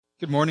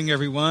Good morning,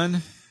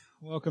 everyone.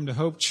 Welcome to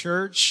Hope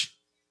Church.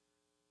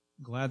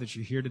 I'm glad that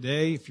you're here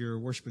today. If you're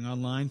worshiping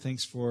online,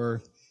 thanks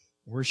for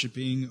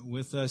worshiping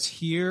with us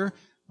here.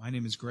 My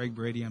name is Greg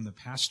Brady. I'm the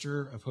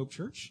pastor of Hope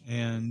Church,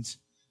 and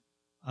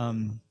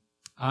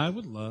I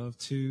would love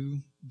to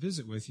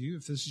visit with you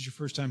if this is your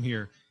first time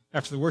here.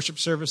 After the worship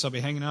service, I'll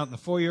be hanging out in the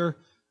foyer,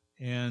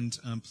 and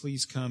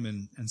please come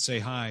and say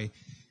hi.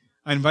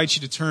 I invite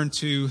you to turn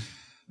to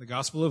the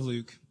Gospel of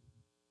Luke,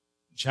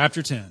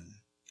 chapter 10.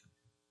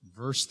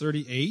 Verse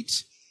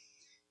 38,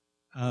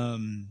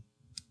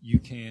 you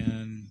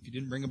can, if you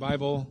didn't bring a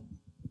Bible,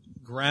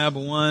 grab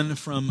one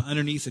from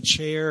underneath a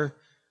chair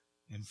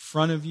in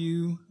front of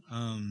you,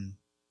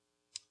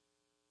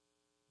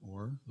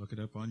 or look it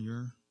up on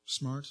your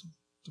smart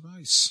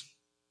device.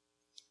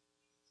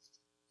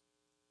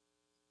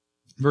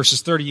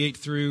 Verses 38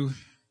 through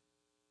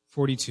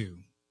 42.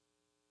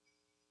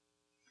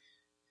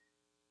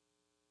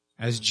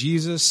 As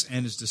Jesus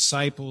and his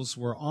disciples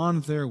were on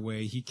their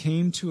way, he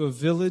came to a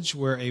village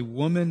where a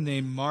woman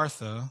named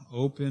Martha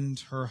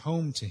opened her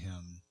home to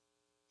him.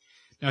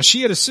 Now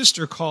she had a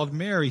sister called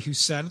Mary who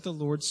sat at the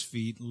Lord's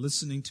feet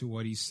listening to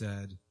what he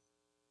said.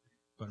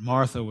 But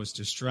Martha was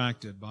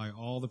distracted by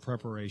all the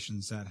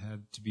preparations that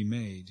had to be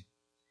made.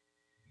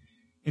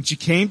 And she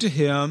came to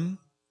him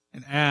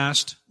and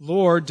asked,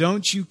 "Lord,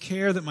 don't you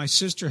care that my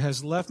sister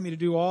has left me to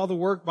do all the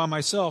work by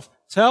myself?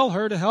 Tell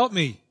her to help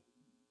me."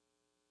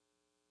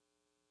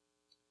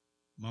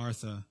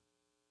 "Martha,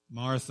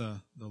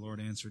 Martha," the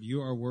Lord answered,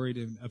 "you are worried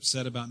and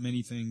upset about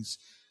many things,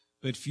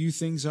 but few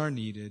things are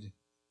needed,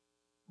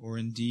 or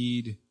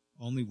indeed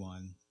only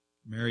one.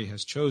 Mary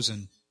has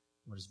chosen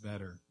what is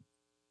better,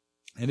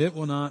 and it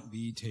will not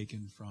be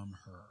taken from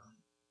her."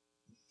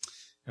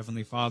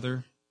 Heavenly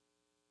Father,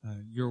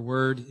 your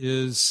word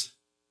is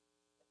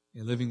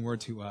a living word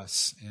to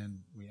us,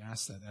 and we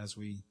ask that as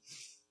we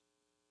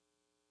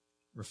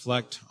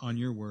reflect on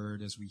your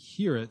word, as we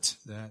hear it,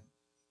 that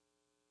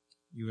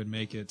you would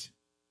make it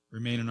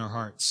remain in our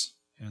hearts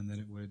and that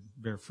it would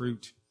bear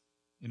fruit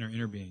in our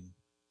inner being.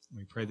 And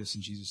we pray this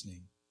in Jesus'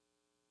 name.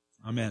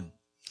 Amen.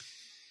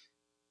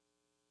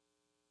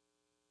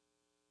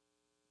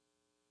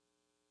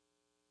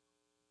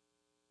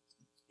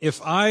 If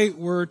I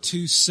were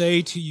to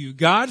say to you,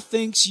 God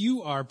thinks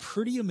you are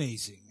pretty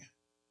amazing,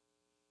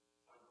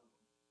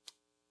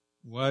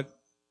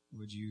 what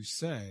would you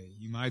say?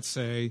 You might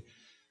say,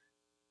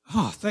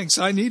 "Oh, thanks,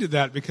 I needed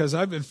that because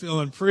I've been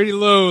feeling pretty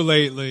low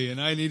lately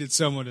and I needed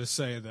someone to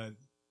say that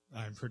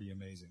I'm pretty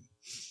amazing."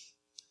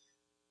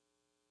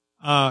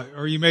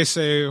 Or you may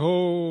say,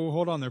 "Oh,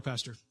 hold on there,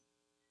 Pastor.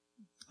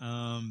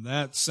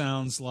 That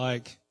sounds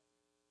like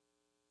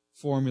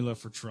formula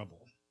for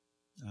trouble.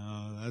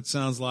 That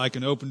sounds like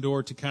an open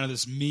door to kind of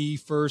this me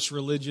first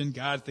religion.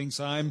 God thinks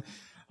I'm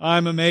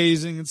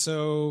amazing, and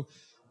so,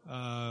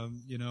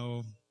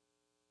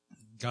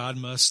 God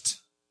must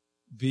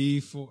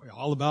be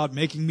all about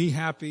making me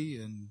happy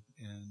and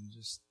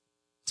just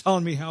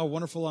telling me how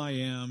wonderful I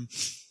am.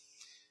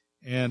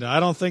 And I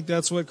don't think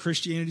that's what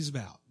Christianity is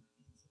about."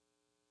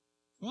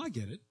 Well, I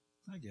get it.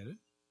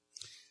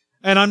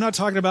 And I'm not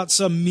talking about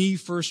some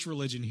me-first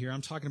religion here.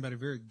 I'm talking about a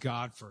very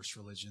God-first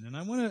religion. And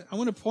I want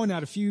to point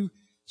out a few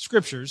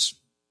scriptures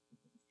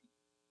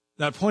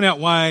that point out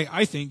why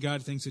I think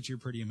God thinks that you're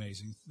pretty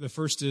amazing. The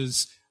first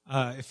is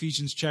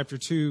Ephesians chapter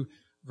 2,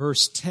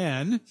 verse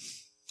 10.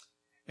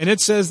 And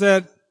it says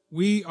that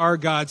we are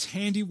God's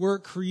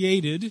handiwork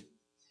created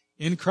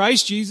in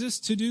Christ Jesus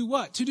to do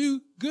what? To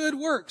do good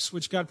works,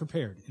 which God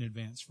prepared in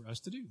advance for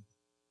us to do.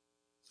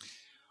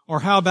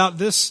 Or how about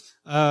this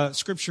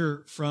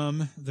scripture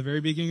from the very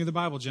beginning of the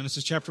Bible,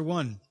 Genesis chapter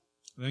 1.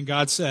 Then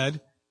God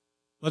said,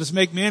 "Let us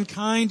make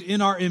mankind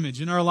in our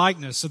image, in our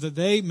likeness, so that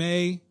they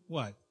may,"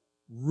 what?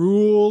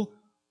 "Rule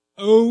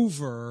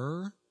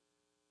over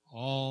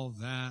all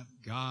that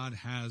God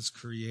has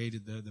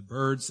created," the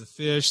birds, the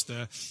fish,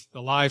 the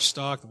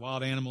livestock, the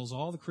wild animals,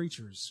 all the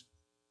creatures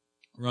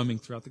roaming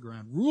throughout the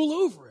ground. Rule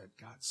over it,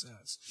 God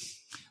says.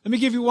 Let me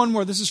give you one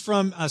more. This is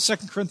from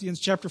 2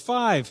 Corinthians chapter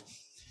 5.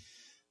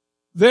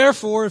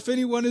 "Therefore, if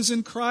anyone is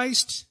in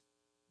Christ,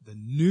 the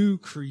new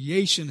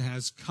creation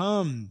has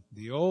come.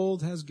 The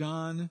old has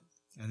gone,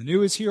 and the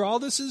new is here." All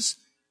this is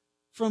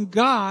from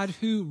God,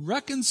 who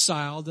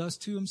reconciled us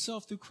to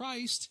himself through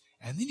Christ.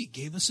 And then he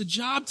gave us a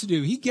job to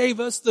do. He gave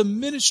us the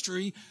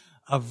ministry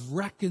of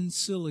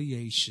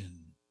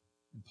reconciliation.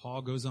 And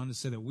Paul goes on to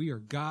say that we are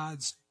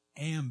God's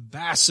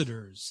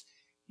ambassadors.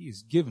 He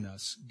has given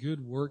us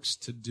good works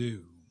to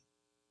do.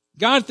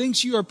 God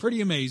thinks you are pretty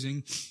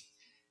amazing,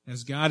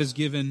 as God has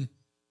given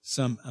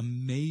some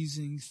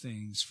amazing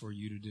things for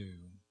you to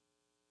do.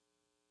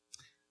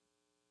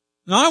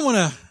 Now I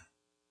want to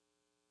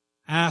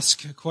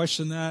ask a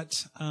question that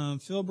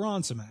Phil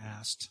Bronsema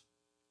asked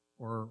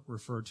or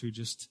referred to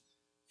just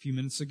a few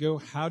minutes ago.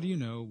 How do you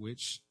know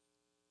which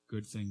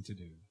good thing to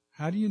do?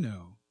 How do you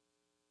know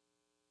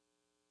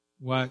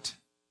what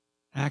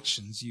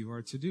actions you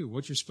are to do,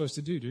 what you're supposed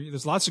to do?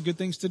 There's lots of good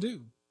things to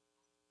do.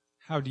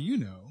 How do you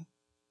know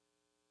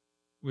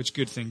which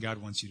good thing God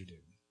wants you to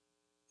do?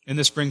 And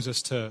this brings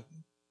us to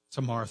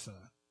Martha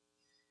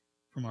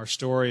from our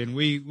story. And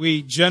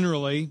we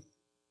generally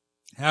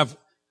have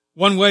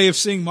one way of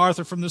seeing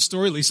Martha from this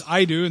story, at least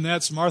I do, and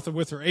that's Martha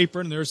with her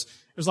apron. There's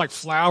like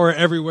flour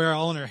everywhere,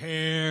 all in her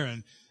hair,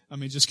 and I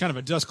mean, just kind of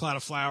a dust cloud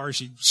of flour.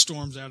 She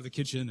storms out of the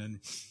kitchen, and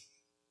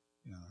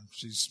you know,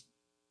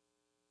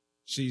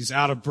 she's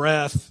out of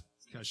breath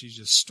because she's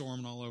just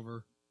storming all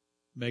over,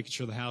 making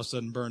sure the house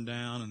doesn't burn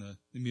down and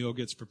the meal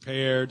gets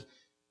prepared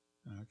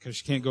because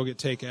she can't go get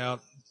takeout,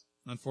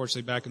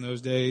 unfortunately, back in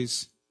those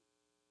days.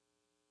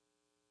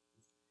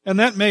 And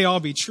that may all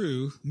be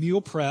true. Meal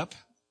prep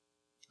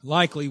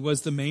likely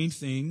was the main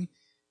thing,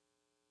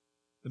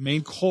 the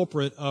main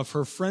culprit of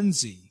her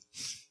frenzy.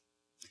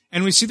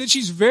 And we see that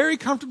she's very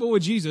comfortable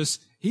with Jesus.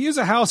 He is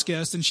a house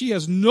guest, and she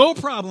has no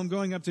problem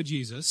going up to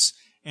Jesus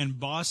and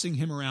bossing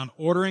him around,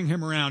 ordering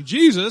him around.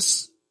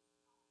 Jesus,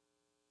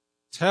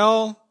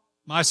 tell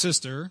my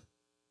sister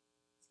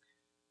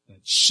that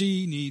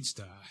she needs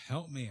to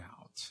help me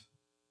out.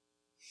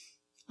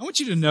 I want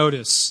you to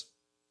notice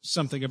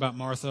something about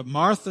Martha.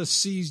 Martha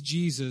sees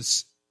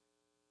Jesus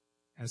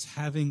as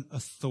having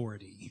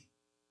authority.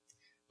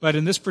 But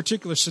in this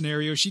particular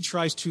scenario, she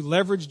tries to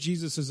leverage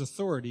Jesus'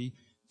 authority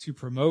to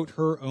promote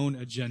her own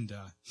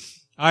agenda.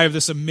 I have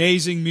this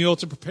amazing meal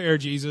to prepare,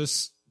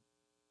 Jesus,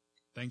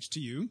 thanks to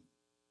you,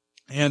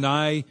 and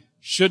I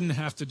shouldn't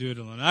have to do it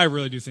alone. I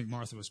really do think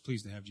Martha was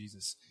pleased to have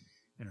Jesus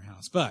in her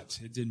house, but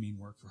it did mean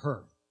work for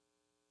her.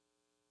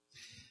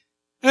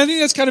 And I think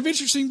that's kind of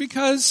interesting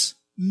because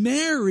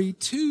Mary,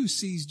 too,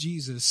 sees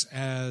Jesus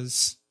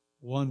as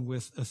one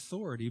with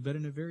authority, but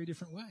in a very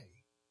different way.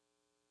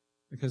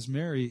 Because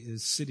Mary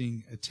is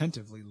sitting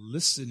attentively,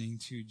 listening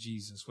to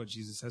Jesus, what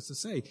Jesus has to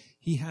say.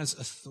 He has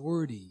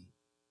authority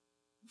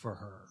for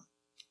her.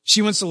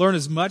 She wants to learn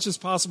as much as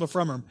possible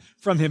from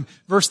him.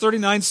 Verse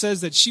 39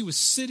 says that she was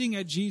sitting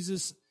at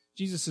Jesus'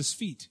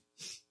 feet,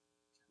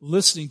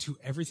 listening to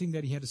everything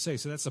that he had to say.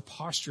 So that's the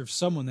posture of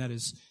someone that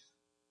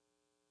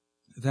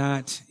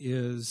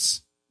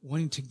is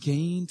wanting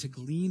to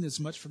glean as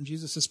much from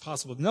Jesus as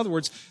possible. In other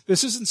words,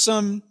 this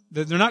isn't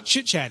they're not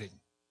chit-chatting.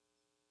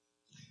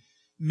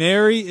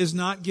 Mary is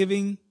not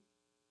giving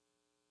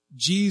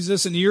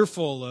Jesus an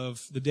earful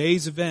of the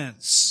day's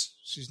events.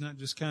 She's not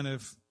just kind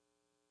of,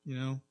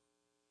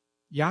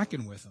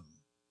 yakking with him.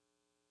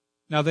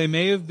 Now, they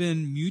may have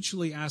been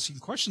mutually asking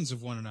questions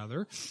of one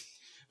another,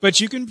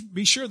 but you can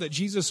be sure that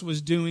Jesus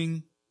was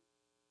doing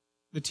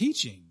the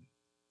teaching.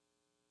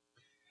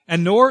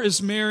 And nor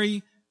is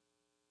Mary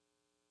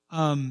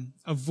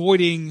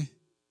avoiding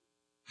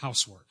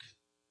housework.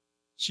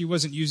 She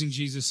wasn't using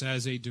Jesus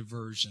as a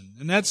diversion.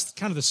 And that's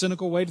kind of the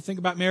cynical way to think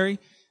about Mary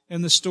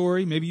in the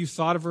story. Maybe you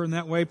thought of her in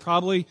that way.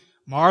 Probably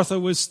Martha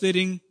was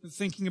thinking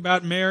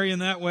about Mary in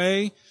that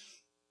way.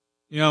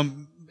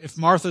 If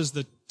Martha's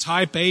the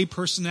type A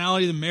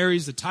personality, then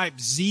Mary's the type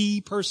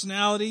Z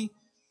personality.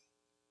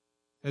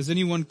 Has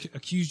anyone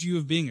accused you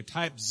of being a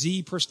type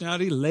Z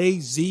personality?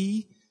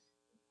 Lazy?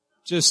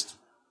 Just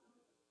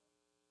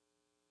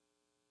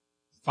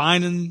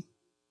finding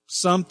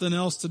something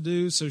else to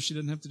do so she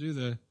doesn't have to do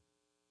the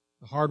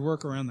hard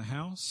work around the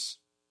house.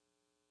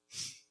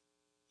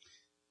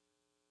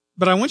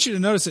 But I want you to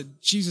notice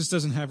that Jesus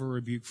doesn't have a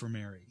rebuke for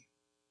Mary.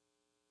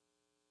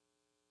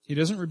 He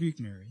doesn't rebuke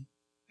Mary.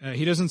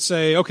 He doesn't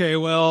say, okay,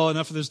 well,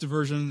 enough of this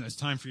diversion. It's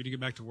time for you to get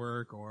back to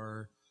work.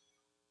 Or,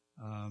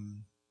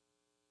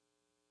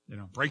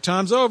 break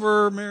time's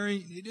over, Mary.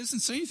 He doesn't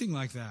say anything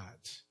like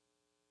that.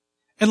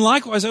 And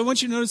likewise, I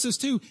want you to notice this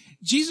too.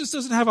 Jesus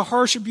doesn't have a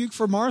harsh rebuke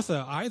for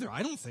Martha either,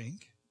 I don't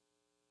think.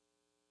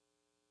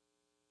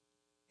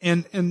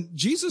 And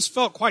Jesus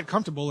felt quite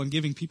comfortable in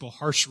giving people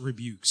harsh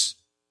rebukes,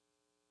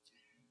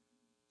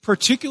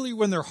 particularly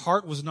when their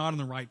heart was not in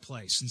the right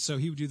place. And so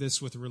he would do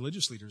this with the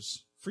religious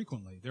leaders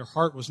frequently. Their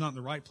heart was not in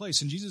the right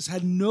place, and Jesus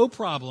had no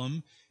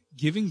problem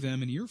giving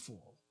them an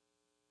earful.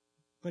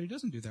 But he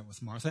doesn't do that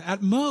with Martha.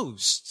 At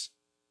most,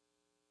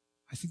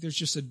 I think there's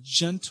just a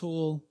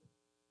gentle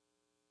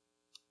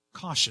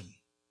caution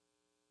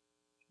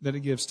that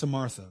it gives to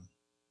Martha.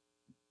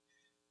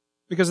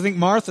 Because I think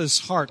Martha's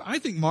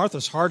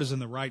heart is in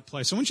the right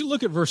place. I want you to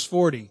look at verse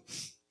 40.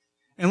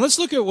 And let's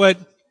look at what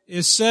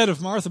is said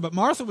of Martha. But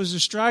Martha was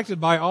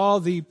distracted by all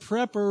the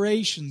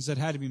preparations that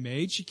had to be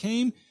made. She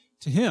came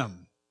to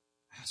him.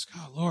 Ask,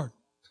 Lord,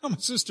 tell my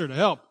sister to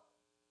help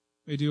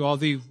me do all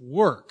the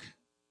work.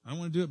 I don't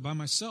want to do it by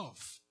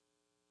myself.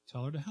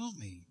 Tell her to help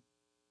me.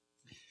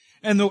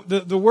 And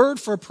the word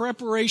for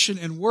preparation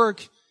and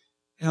work,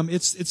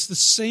 it's the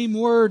same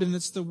word, and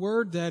it's the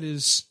word that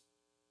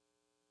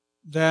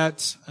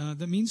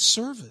means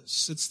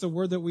service. It's the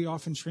word that we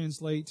often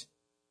translate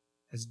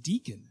as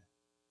deacon.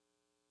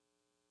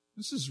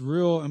 This is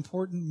real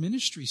important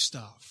ministry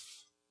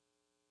stuff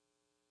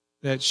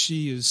that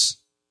she is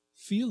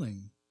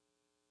feeling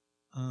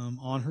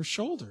on her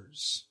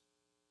shoulders.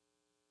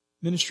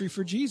 Ministry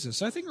for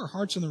Jesus. I think her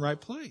heart's in the right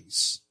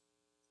place.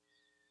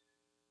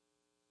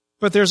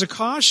 But there's a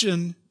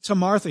caution to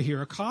Martha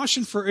here, a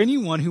caution for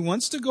anyone who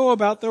wants to go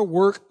about their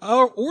work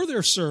or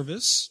their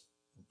service,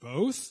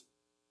 both,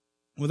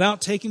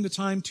 without taking the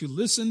time to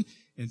listen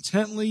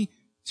intently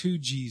to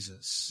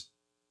Jesus.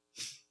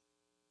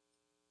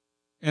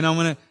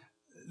 And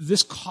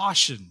this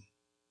caution,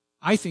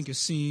 I think, is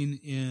seen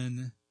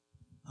in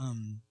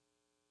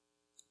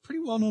pretty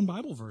well-known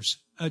Bible verse,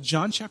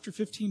 John chapter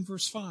 15,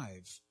 verse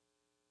 5.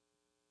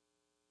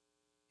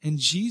 And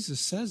Jesus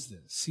says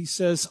this. He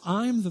says,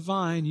 I'm the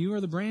vine, you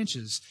are the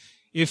branches.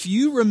 If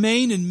you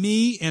remain in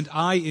me and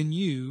I in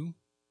you,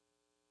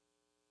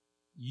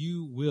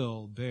 you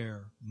will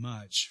bear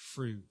much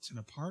fruit. And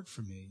apart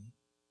from me,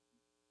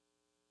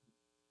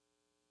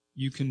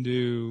 you can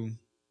do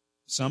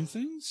some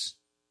things.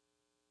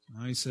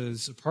 He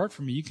says, apart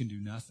from me, you can do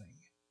nothing.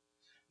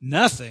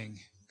 Nothing?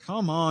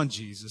 Come on,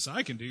 Jesus.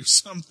 I can do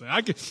something.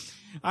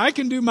 I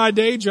can do my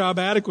day job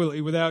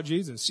adequately without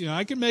Jesus.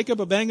 I can make up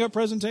a bang-up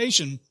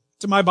presentation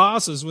to my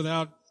bosses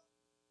without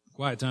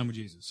quiet time with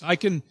Jesus.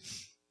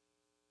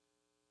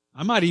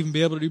 I might even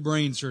be able to do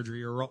brain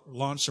surgery or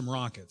launch some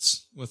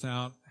rockets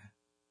without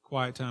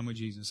quiet time with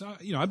Jesus.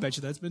 I bet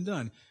you that's been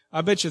done.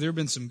 I bet you there have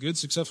been some good,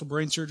 successful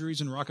brain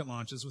surgeries and rocket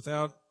launches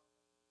without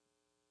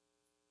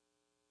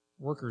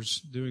workers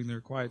doing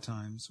their quiet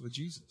times with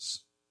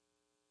Jesus.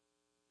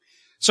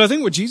 So I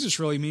think what Jesus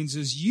really means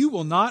is you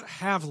will not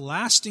have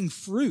lasting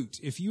fruit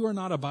if you are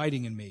not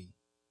abiding in me.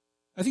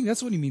 I think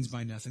that's what he means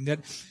by nothing.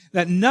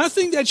 That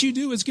nothing that you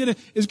do is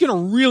gonna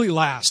really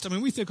last. I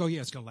mean, we think, oh yeah,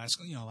 it's gonna last,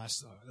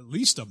 last at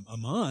least a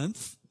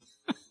month.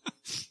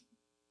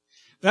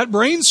 That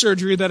brain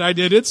surgery that I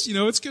did, it's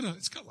gonna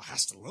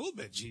last a little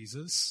bit,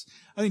 Jesus.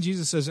 I think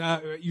Jesus says,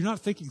 you're not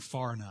thinking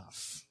far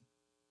enough.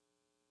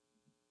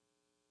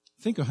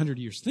 Think 100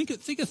 years. Think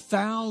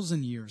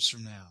 1,000 years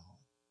from now.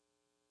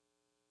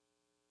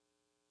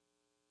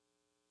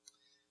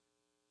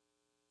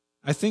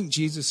 I think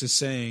Jesus is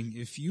saying,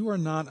 if you are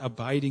not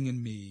abiding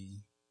in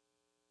me,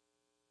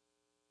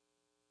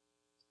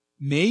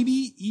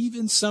 maybe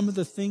even some of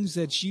the things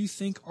that you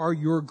think are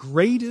your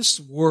greatest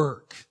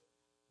work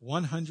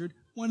 100,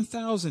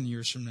 1,000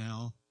 years from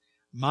now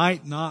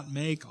might not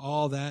make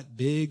all that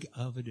big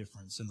of a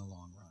difference in the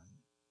long run.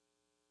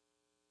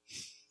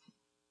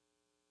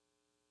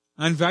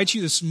 I invite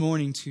you this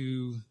morning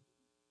to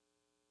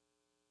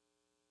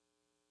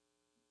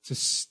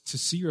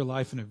see your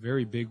life in a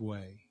very big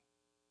way.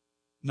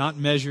 Not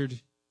measured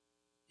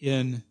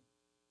in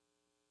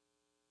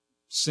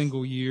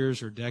single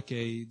years or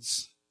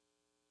decades,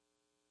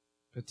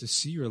 but to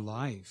see your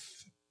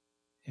life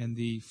and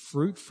the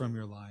fruit from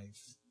your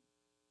life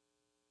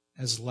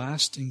as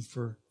lasting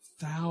for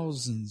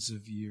thousands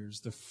of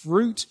years. The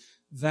fruit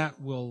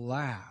that will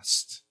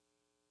last,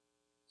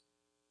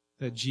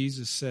 that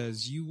Jesus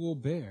says you will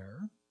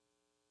bear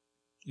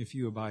if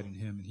you abide in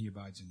him and he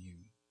abides in you.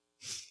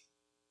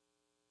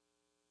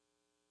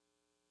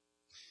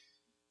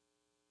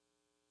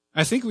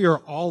 I think we are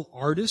all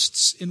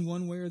artists in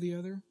one way or the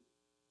other.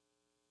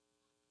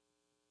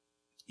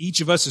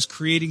 Each of us is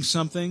creating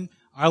something.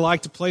 I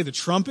like to play the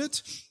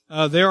trumpet.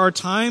 There are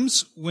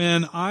times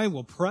when I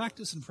will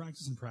practice and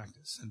practice and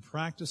practice and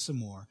practice some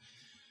more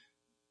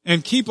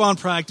and keep on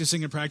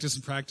practicing and practice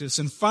and practice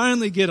and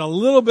finally get a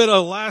little bit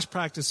of last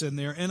practice in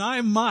there, and I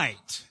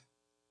might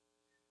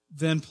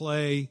then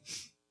play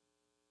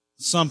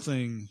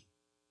something,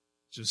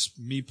 just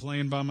me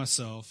playing by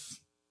myself,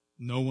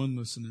 no one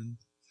listening.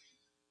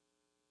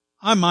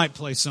 I might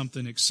play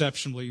something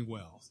exceptionally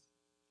well,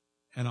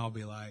 and I'll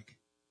be like,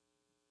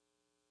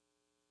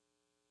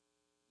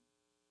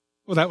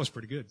 well, that was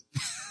pretty good.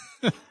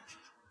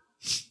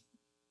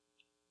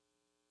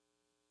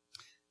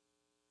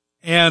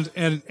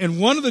 And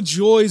one of the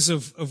joys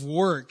of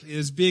work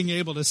is being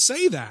able to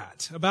say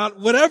that about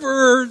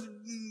whatever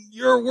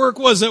your work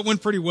was that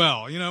went pretty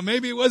well.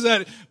 Maybe it was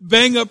that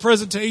bang up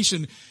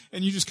presentation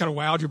and you just kind of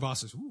wowed your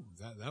bosses. Ooh,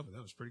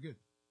 that was pretty good.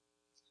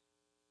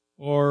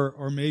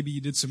 Or maybe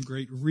you did some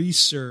great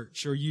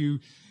research, or you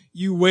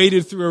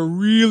waded through a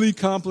really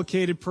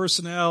complicated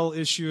personnel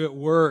issue at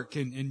work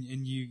and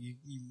you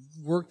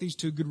worked these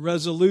to a good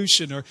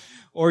resolution,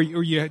 or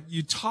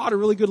you taught a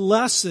really good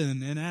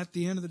lesson, and at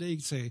the end of the day you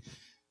can say,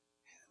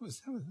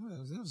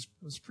 that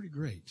was pretty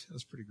great. That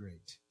was pretty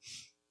great.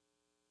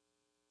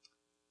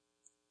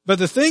 But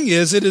the thing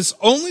is, it is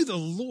only the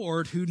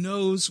Lord who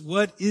knows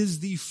what is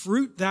the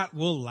fruit that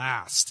will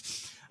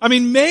last. I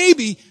mean,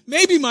 maybe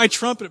my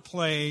trumpet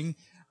playing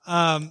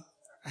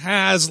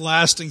has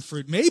lasting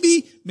fruit.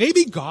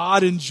 Maybe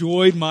God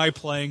enjoyed my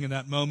playing in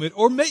that moment,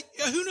 or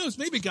who knows?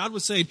 Maybe God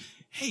was saying,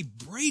 "Hey,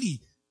 Brady,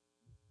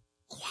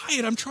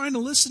 quiet! I'm trying to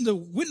listen to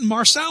Wynton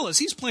Marsalis.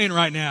 He's playing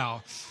right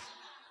now."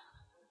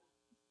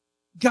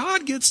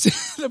 God gets to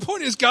the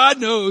point is God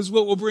knows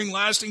what will bring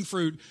lasting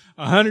fruit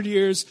 100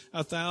 years,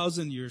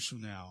 1,000 years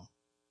from now.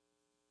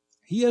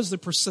 He has the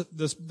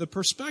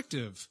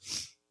perspective.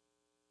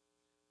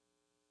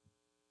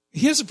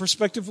 He has a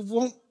perspective of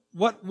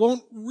what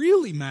won't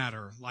really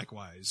matter,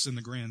 likewise, in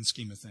the grand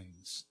scheme of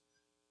things.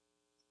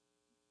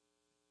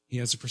 He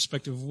has a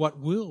perspective of what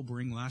will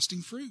bring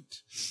lasting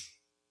fruit.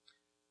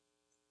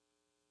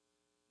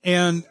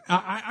 And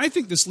I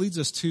think this leads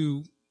us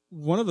to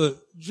one of the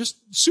just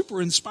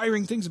super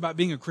inspiring things about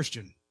being a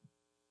Christian.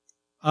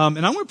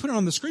 And I want to put it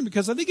on the screen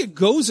because I think it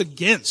goes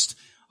against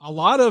a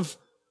lot of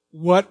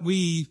what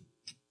we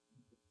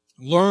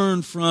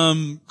learn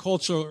from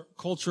culture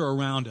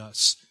around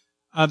us.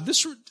 I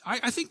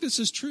think this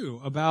is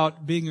true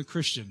about being a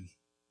Christian.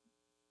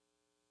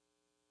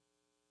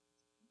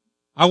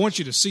 I want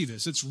you to see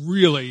this. It's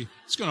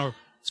gonna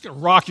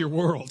rock your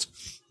world.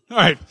 All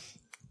right.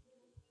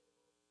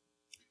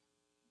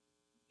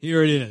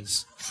 Here it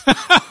is.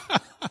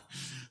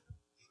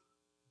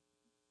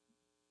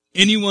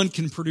 Anyone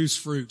can produce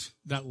fruit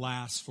that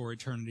lasts for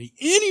eternity.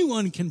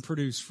 Anyone can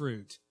produce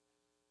fruit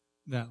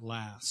that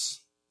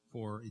lasts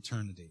for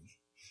eternity.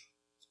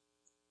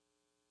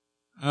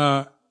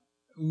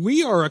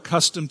 We are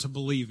accustomed to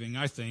believing,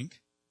 I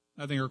think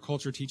our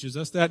culture teaches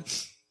us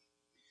that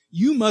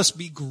you must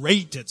be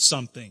great at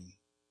something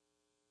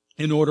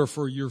in order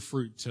for your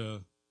fruit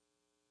to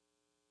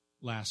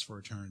last for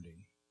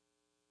eternity.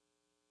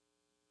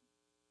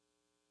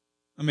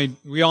 I mean,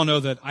 we all know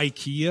that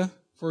IKEA,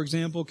 for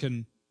example,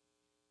 can,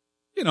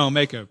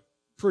 make a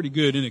pretty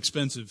good,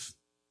 inexpensive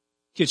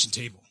kitchen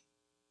table.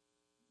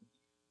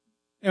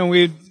 And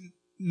we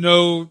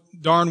know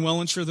darn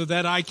well and sure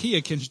that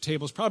IKEA kitchen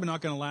table is probably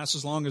not going to last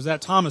as long as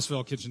that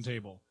Thomasville kitchen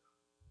table.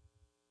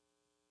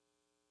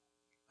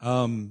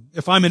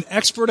 If I'm an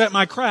expert at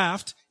my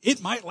craft,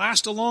 it might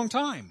last a long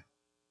time.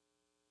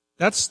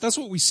 That's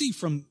what we see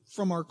from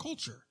our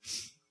culture.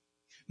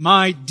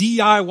 My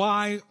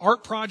DIY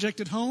art project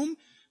at home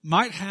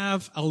might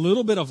have a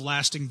little bit of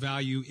lasting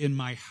value in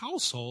my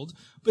household,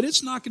 but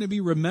it's not going to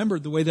be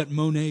remembered the way that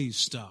Monet's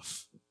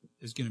stuff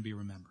is going to be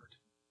remembered.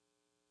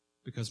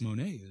 Because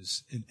Monet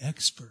is an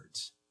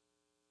expert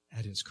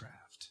at his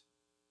craft.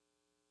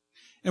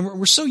 And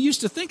we're so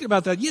used to thinking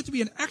about that. You have to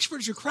be an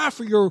expert at your craft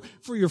for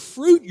your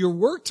fruit, your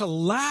work to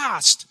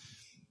last.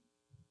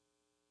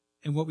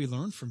 And what we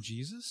learn from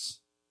Jesus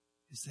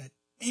is that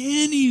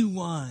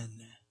anyone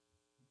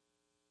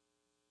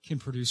can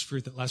produce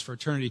fruit that lasts for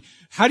eternity.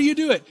 How do you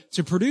do it?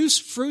 To produce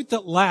fruit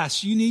that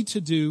lasts, you need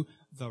to do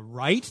the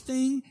right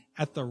thing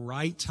at the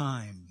right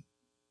time.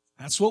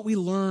 That's what we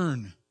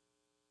learn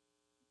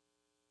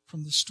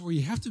from the story.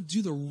 You have to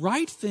do the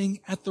right thing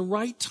at the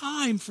right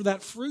time for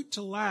that fruit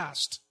to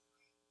last.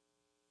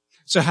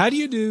 So how do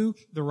you do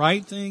the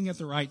right thing at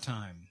the right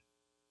time?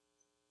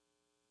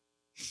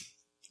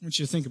 I want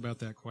you to think about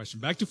that question.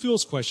 Back to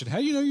Phil's question. How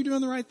do you know you're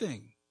doing the right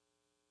thing?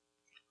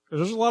 Because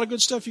there's a lot of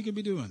good stuff you could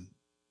be doing.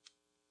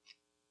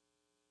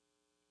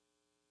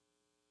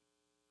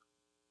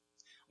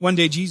 One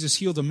day Jesus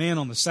healed a man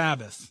on the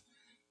Sabbath.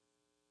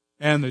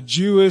 And the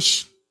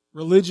Jewish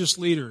religious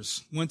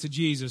leaders went to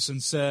Jesus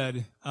and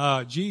said,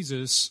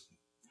 Jesus,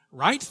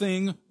 right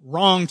thing,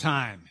 wrong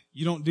time.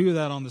 You don't do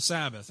that on the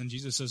Sabbath. And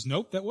Jesus says,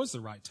 nope, that was the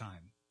right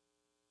time.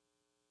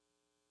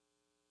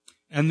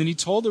 And then he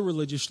told the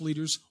religious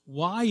leaders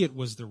why it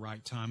was the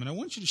right time. And I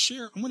want to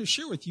share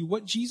with you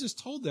what Jesus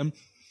told them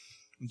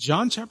in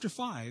John chapter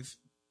 5.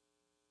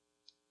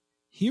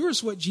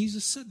 Here's what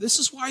Jesus said. This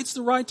is why it's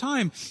the right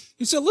time.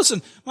 He said,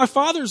 listen, my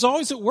Father is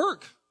always at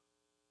work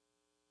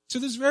to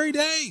this very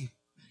day,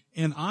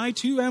 and I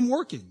too am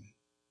working.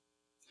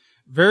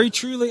 Very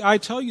truly, I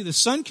tell you, the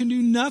Son can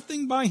do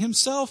nothing by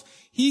himself.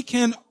 He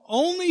can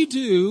only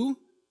do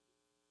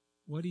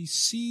what he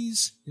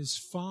sees his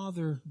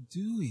Father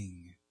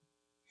doing.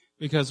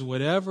 Because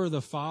whatever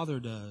the Father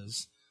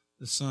does,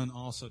 the Son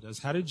also does.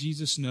 How did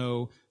Jesus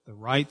know the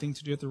right thing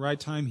to do at the right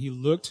time? He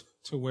looked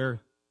to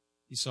where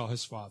he saw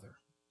his Father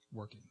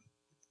working.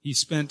 He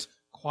spent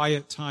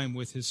quiet time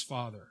with his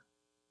Father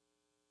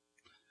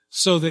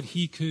so that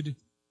he could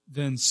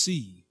then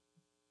see,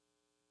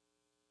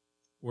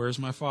 where is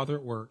my Father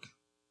at work?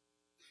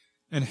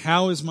 And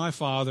how is my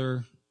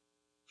Father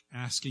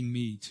asking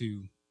me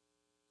to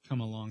come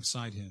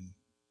alongside him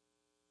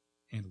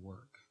and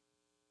work?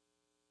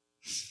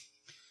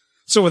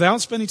 So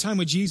without spending time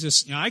with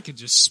Jesus, I could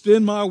just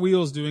spin my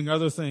wheels doing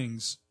other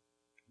things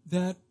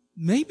that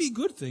may be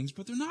good things,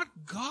 but they're not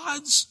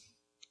God's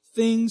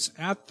things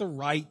at the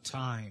right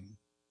time.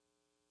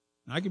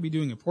 I could be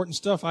doing important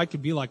stuff. I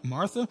could be like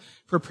Martha,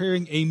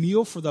 preparing a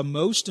meal for the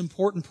most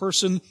important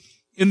person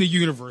in the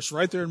universe,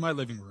 right there in my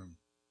living room.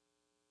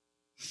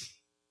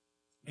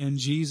 And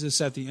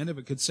Jesus, at the end of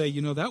it, could say,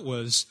 that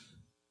was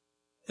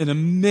an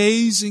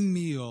amazing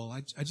meal.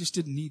 I just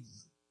didn't need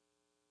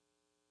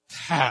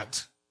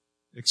that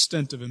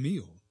extent of a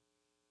meal.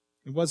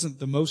 It wasn't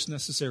the most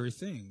necessary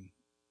thing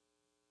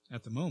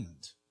at the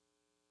moment.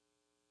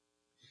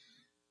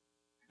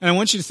 And I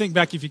want you to think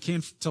back, if you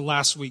can, to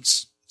last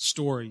week's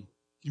story.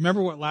 You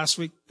remember what last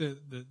week the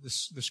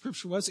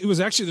scripture was? It was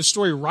actually the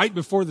story right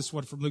before this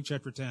one from Luke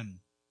chapter 10.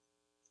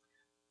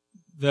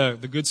 The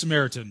Good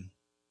Samaritan.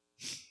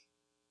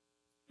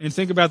 And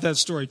think about that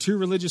story. Two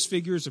religious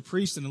figures, a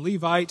priest and a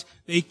Levite,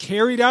 they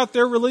carried out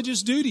their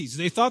religious duties.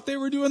 They thought they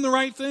were doing the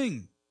right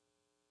thing.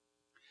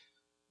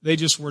 They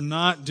just were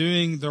not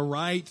doing the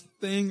right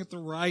thing at the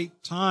right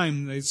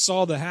time. They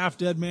saw the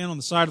half-dead man on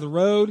the side of the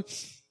road.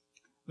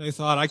 They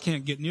thought, I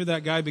can't get near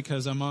that guy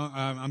because I'm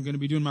going to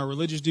be doing my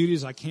religious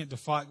duties. I can't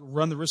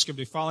run the risk of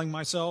defiling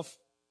myself.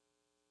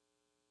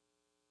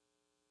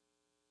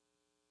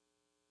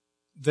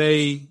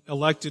 They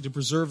elected to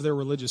preserve their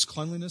religious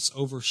cleanliness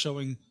over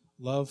showing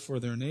love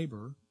for their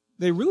neighbor.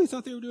 They really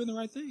thought they were doing the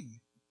right thing,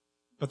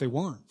 but they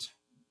weren't.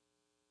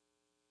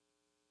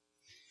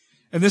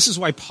 And this is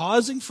why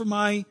pausing from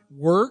my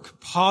work,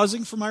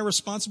 pausing from my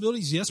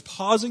responsibilities, yes,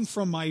 pausing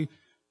from my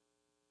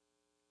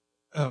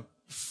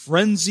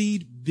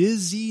frenzied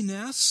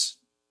busyness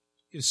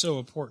is so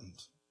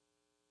important.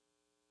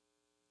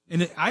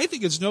 And I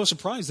think it's no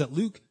surprise that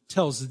Luke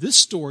tells this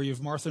story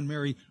of Martha and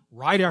Mary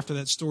right after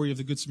that story of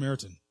the Good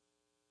Samaritan.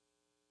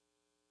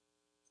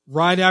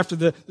 Right after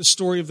the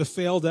story of the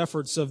failed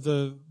efforts of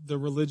the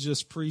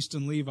religious priest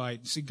and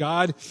Levite. See,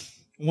 God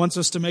wants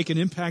us to make an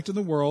impact in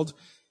the world.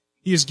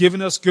 He has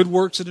given us good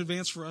works in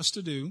advance for us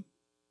to do.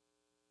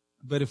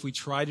 But if we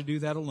try to do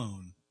that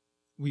alone,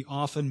 we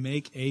often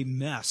make a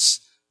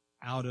mess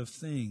out of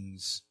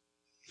things.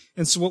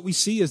 And so what we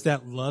see is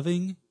that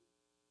loving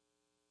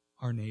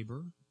our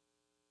neighbor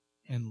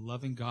and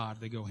loving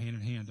God, they go hand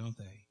in hand, don't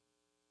they?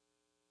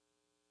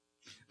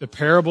 The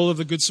parable of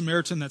the Good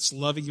Samaritan, that's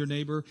loving your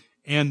neighbor,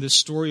 and the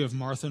story of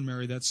Martha and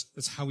Mary, that's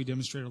how we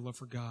demonstrate our love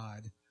for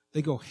God.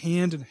 They go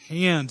hand in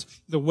hand.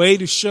 The way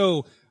to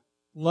show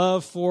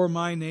love for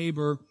my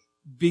neighbor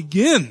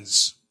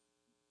begins.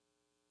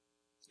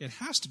 It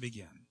has to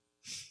begin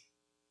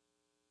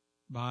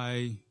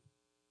by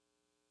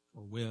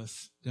or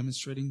with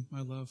demonstrating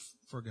my love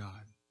for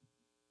God.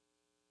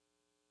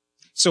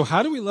 So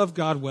how do we love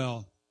God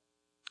well?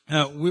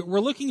 We're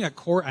looking at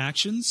core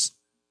actions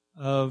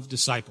of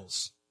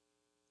disciples.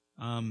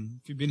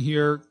 If you've been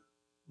here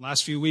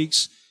last few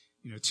weeks,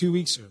 2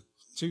 weeks or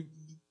 2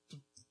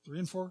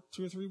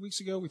 or 3 weeks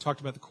ago, we talked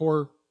about the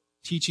core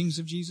teachings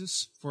of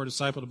Jesus for a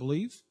disciple to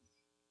believe.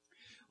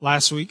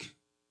 Last week,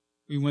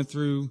 we went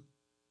through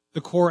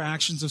the core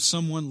actions of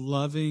someone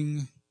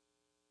loving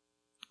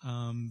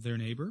their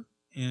neighbor.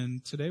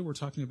 And today we're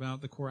talking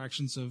about the core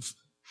actions of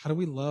how do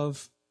we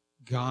love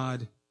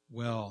God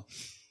well.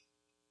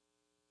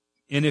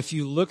 And if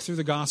you look through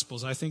the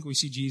Gospels, I think we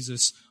see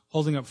Jesus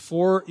holding up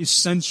four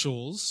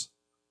essential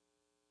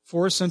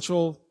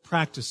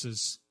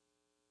practices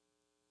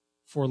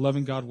for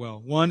loving God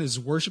well. One is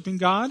worshiping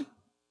God.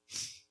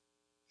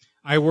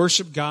 I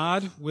worship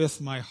God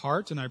with my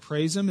heart and I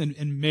praise Him.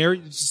 And Mary,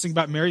 just think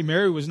about Mary.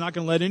 Mary was not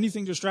going to let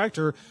anything distract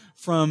her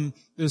from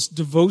this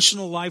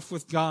devotional life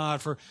with God,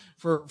 for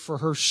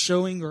her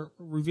showing or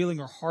revealing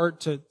her heart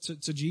to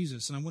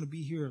Jesus. And I want to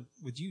be here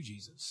with you,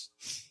 Jesus.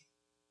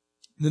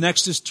 The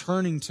next is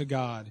turning to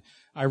God.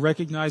 I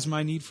recognize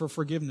my need for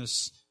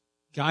forgiveness,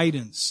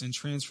 guidance, and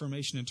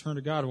transformation, and turn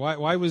to God.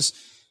 Why was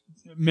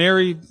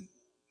Mary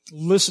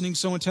listening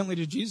so intently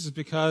to Jesus?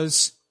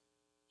 Because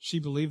she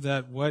believed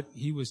that what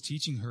He was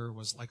teaching her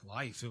was like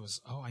life. It was,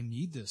 I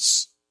need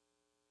this.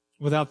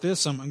 Without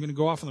this, I'm going to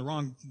go off in the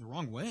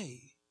wrong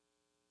way.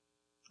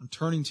 I'm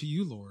turning to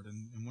you, Lord,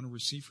 and want to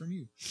receive from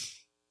you.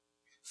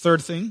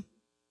 Third thing,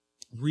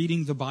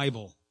 reading the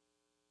Bible.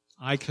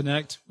 I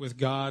connect with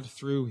God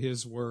through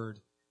His Word.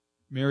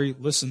 Mary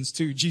listens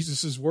to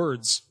Jesus'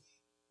 words.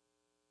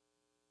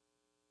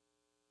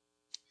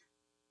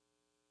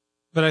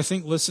 But I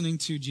think listening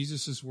to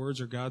Jesus'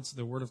 words or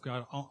the Word of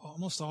God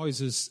almost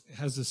always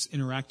has this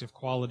interactive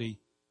quality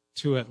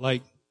to it.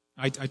 Like,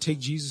 I take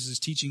Jesus'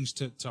 teachings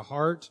to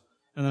heart,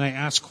 and then I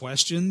ask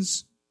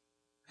questions.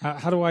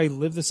 How do I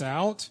live this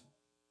out?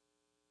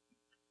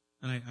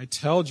 And I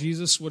tell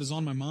Jesus what is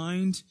on my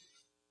mind,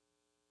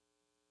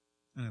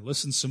 and I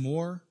listen some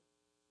more.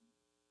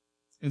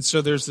 And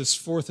so there's this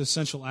fourth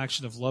essential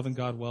action of loving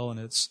God well, and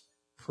it's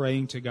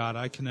praying to God.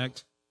 I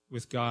connect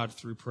with God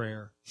through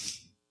prayer.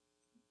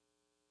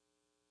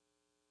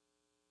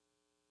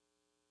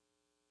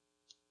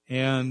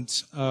 And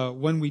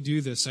when we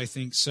do this, I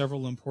think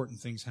several important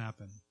things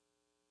happen.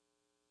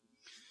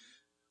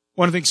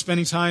 One, I think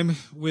spending time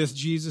with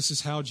Jesus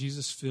is how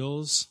Jesus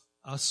fills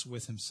us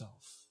with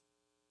Himself.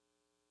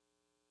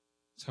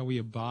 It's how we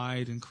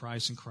abide in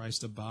Christ and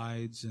Christ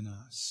abides in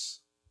us.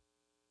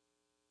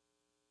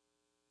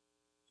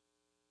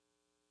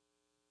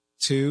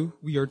 2,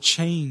 we are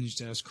changed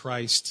as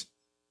Christ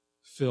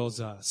fills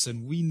us.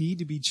 And we need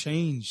to be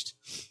changed.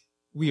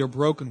 We are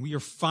broken. We are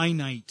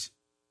finite.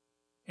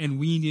 And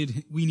we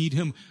need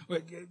Him.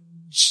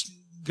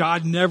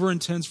 God never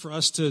intends for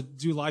us to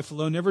do life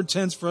alone, never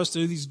intends for us to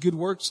do these good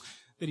works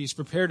that He's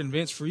prepared in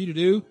advance for you to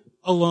do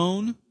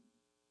alone.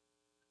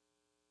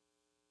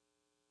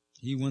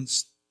 He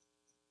wants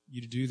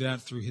you to do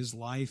that through His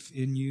life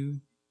in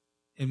you.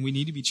 And we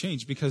need to be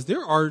changed because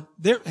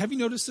have you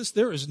noticed this?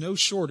 There is no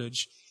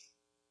shortage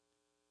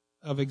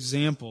of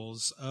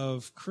examples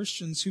of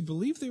Christians who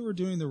believed they were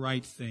doing the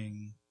right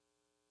thing,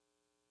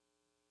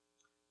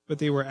 but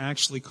they were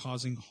actually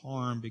causing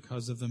harm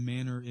because of the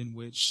manner in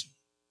which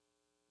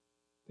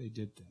they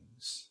did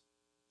things.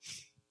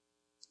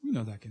 We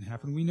know that can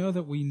happen. We know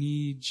that we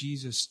need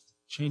Jesus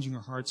changing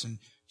our hearts and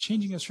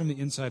changing us from the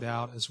inside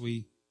out as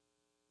we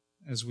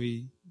as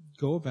we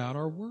go about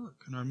our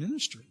work and our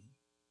ministry.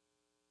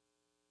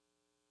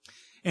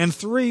 And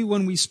 3,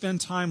 when we spend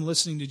time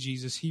listening to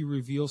Jesus, He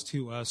reveals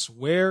to us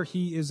where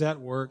He is at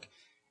work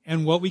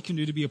and what we can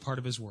do to be a part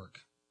of His work.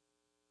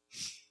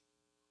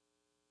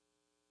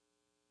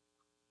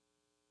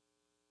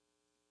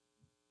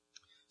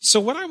 So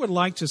what I would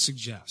like to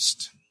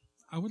suggest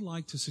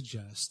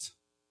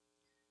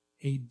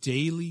a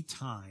daily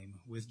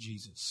time with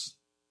Jesus.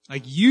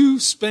 Like you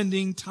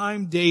spending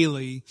time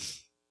daily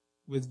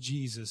with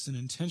Jesus in an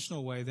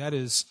intentional way, that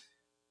is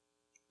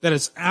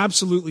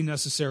absolutely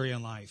necessary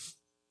in life.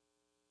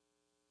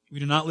 We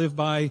do not live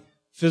by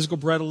physical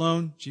bread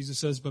alone, Jesus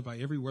says, but by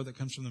every word that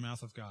comes from the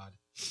mouth of God.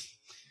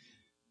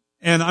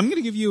 And I'm going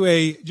to give you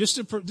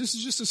this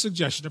is just a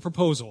suggestion, a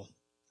proposal,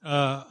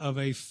 of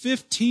a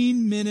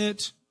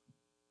 15-minute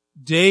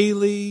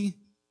daily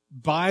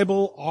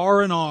Bible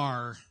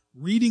R&R,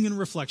 reading and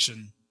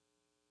reflection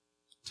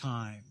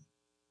time.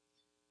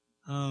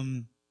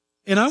 And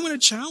I want to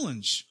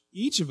challenge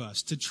each of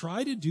us to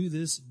try to do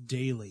this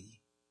daily.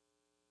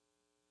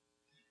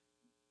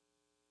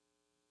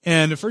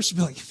 And at first you'd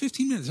be like,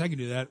 15 minutes, I can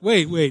do that.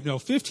 Wait, no,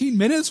 15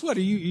 minutes? What,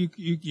 are you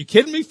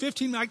kidding me?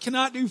 15, I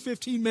cannot do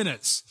 15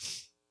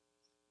 minutes.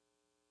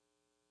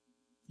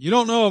 You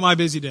don't know my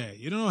busy day.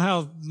 You don't know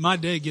how my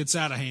day gets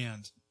out of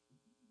hand.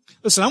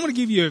 Listen, I want to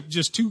give you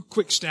just 2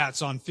 quick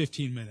stats on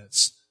 15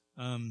 minutes,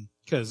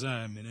 because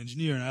I'm an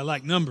engineer and I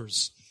like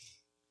numbers.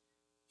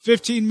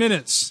 15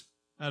 minutes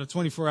out of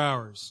 24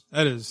 hours.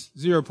 That is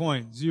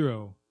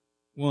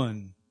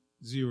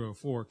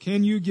 0.0104.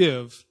 Can you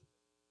give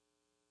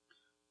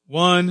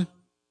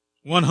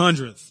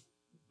 1/100th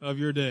of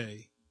your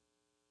day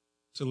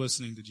to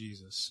listening to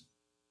Jesus?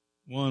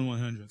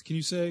 1/100th. Can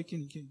you say?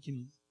 Can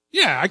you?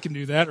 Yeah, I can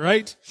do that,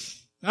 right?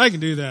 I can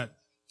do that.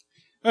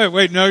 All right,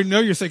 wait, no,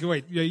 you're thinking,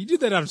 wait, yeah, you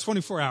did that out of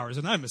 24 hours,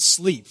 and I'm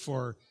asleep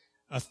for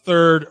a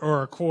third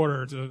or a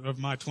quarter of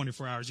my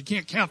 24 hours. You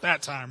can't count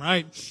that time,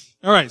 right?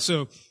 All right,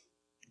 so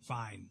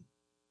fine.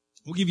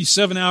 We'll give you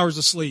 7 hours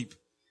of sleep.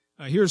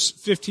 Here's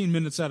 15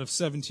 minutes out of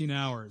 17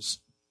 hours.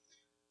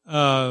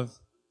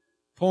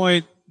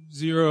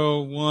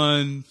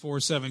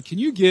 0.0147. Can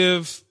you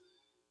give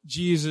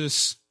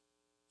Jesus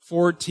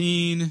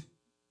 14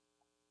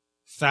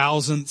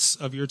 thousandths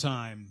of your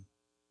time?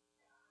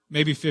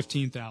 Maybe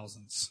 15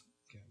 thousandths.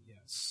 Okay,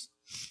 yes.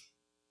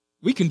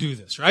 We can do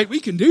this, right? We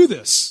can do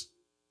this.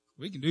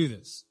 We can do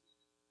this.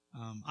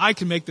 I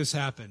can make this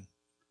happen.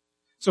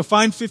 So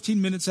find 15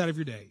 minutes out of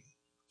your day.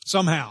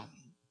 Somehow.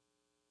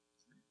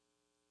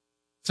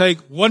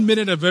 Take 1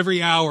 minute of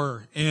every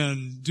hour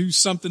and do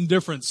something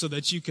different so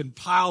that you can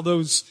pile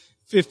those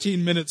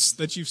 15 minutes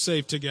that you've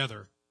saved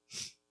together.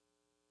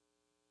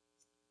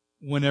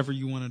 Whenever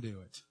you want to do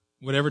it.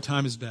 Whatever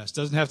time is best.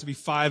 Doesn't have to be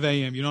 5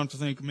 a.m. You don't have to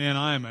think, man,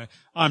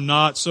 I'm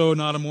not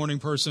a morning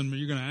person.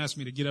 You're going to ask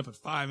me to get up at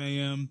 5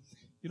 a.m.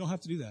 You don't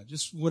have to do that.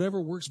 Just whatever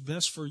works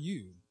best for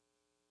you.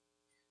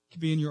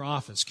 Could be in your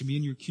office. Could be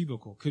in your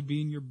cubicle. Could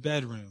be in your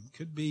bedroom.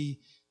 Could be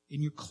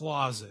in your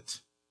closet.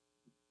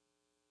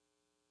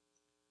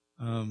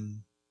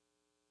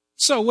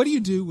 So what do you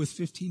do with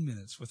 15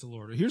 minutes with the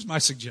Lord? Here's my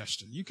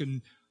suggestion. You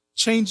can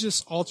change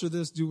this, alter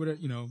this, do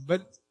whatever,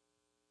 but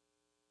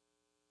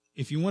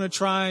if you want to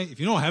try, if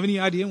you don't have any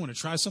idea, want to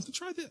try something,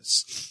 try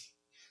this.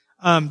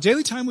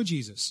 Daily time with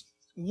Jesus.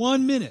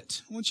 1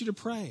 minute. I want you to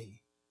pray.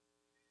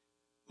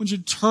 I want you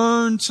to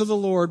turn to the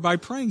Lord by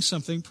praying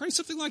something. Pray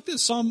something like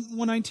this. Psalm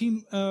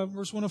 119,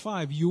 verse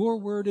 105. Your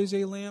word is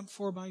a lamp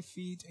for my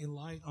feet, a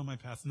light on my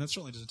path. And that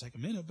certainly doesn't take a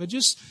minute, but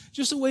just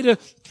a way to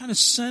kind of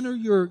center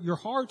your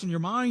heart and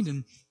your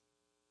mind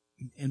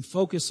and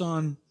focus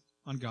on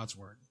God's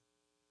word.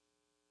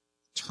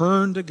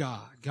 Turn to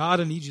God. God,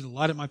 I need you to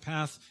light up my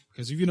path,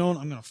 because if you don't,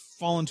 I'm going to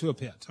fall into a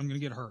pit. I'm going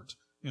to get hurt.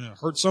 I'm going to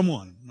hurt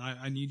someone.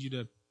 I need you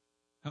to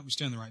help me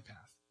stay on the right path.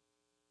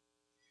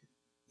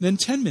 Then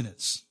 10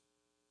 minutes.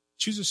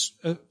 Choose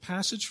a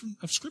passage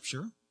of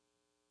Scripture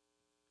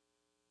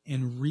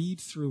and read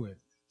through it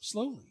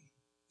slowly.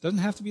 Doesn't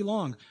have to be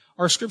long.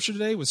 Our Scripture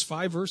today was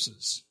 5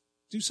 verses.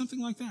 Do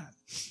something like that.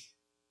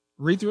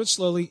 Read through it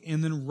slowly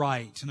and then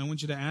write. And I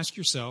want you to ask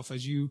yourself,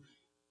 as you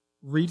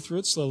read through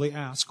it slowly,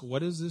 ask,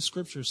 what does this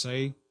Scripture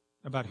say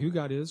about who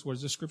God is? What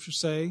does the Scripture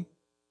say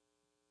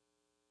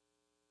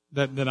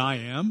that I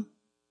am?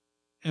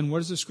 And what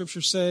does the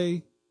Scripture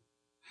say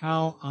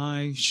how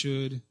I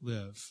should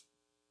live?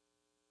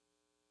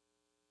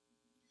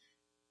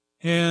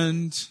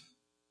 And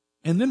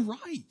then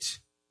write.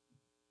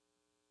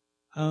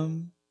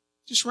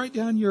 Just write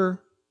down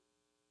your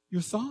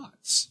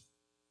thoughts.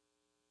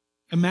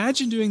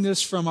 Imagine doing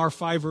this from our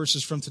 5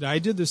 verses from today. I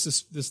did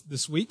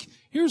this week.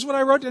 Here's what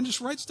I wrote down.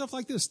 Just write stuff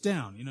like this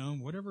down,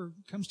 whatever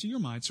comes to your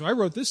mind. So I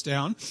wrote this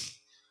down.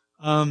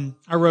 I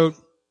wrote,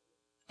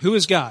 who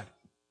is God?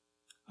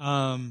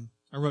 I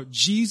wrote,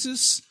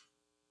 Jesus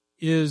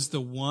is the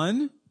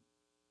one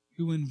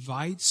who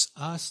invites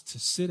us to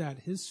sit at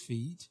His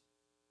feet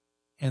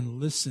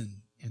and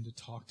listen and to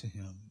talk to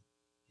Him.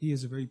 He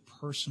is a very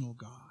personal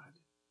God.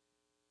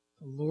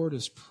 The Lord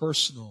is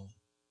personal.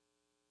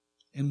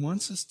 and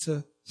wants us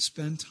to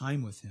spend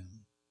time with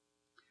him.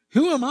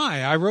 Who am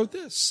I? I wrote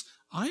this.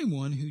 I am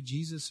one who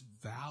Jesus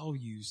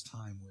values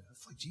time with.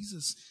 Like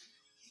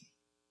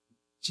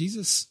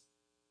Jesus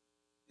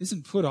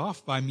isn't put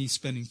off by me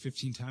spending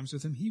 15 times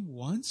with him. He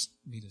wants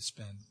me to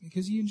spend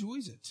because he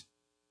enjoys it.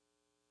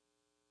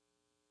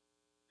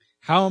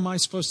 How am I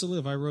supposed to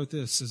live? I wrote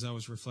this as I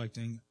was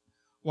reflecting.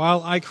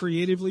 While I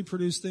creatively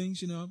produce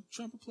things,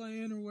 trumpet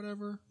playing or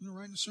whatever,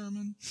 writing a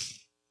sermon,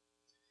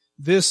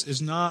 this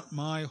is not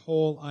my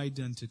whole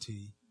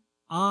identity.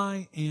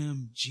 I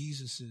am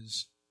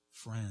Jesus'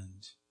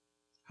 friend.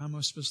 How am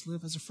I supposed to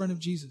live? As a friend of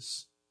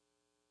Jesus.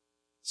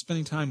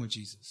 Spending time with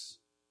Jesus.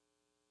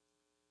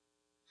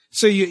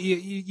 So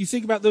you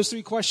think about those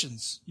three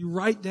questions. You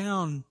write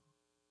down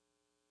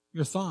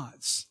your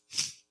thoughts.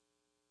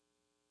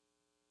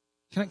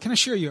 Can I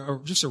share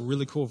you just a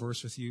really cool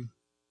verse with you?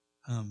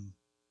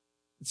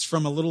 It's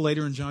from a little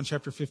later in John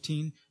chapter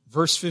 15,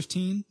 verse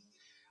 15.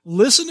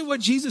 Listen to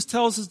what Jesus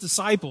tells his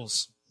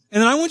disciples.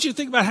 And then I want you to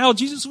think about how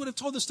Jesus would have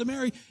told this to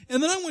Mary.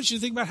 And then I want you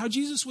to think about how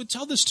Jesus would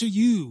tell this to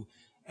you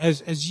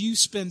as you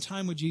spend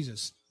time with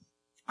Jesus.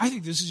 I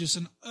think this is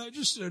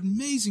just an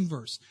amazing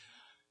verse.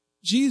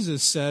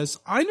 Jesus says,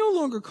 I no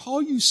longer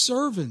call you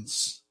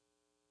servants,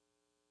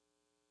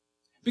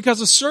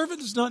 because a servant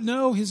does not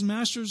know his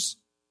master's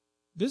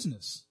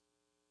business.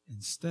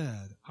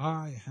 Instead,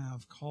 I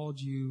have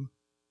called you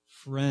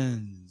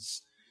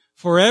friends.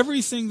 For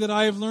everything that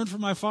I have learned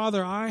from my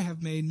Father, I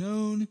have made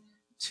known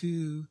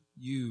to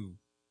you.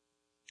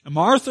 And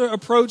Martha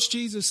approached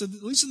Jesus,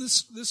 at least in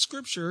this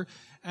scripture,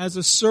 as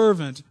a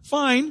servant.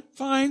 Fine,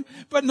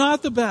 but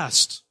not the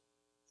best.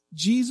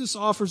 Jesus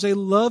offers a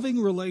loving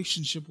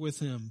relationship with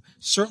him,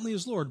 certainly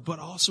as Lord, but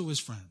also as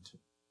friend.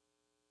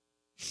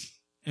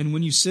 And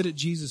when you sit at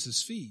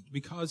Jesus' feet,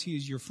 because he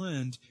is your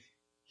friend,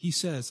 he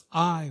says,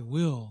 I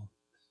will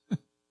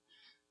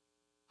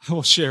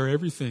share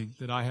everything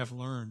that I have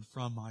learned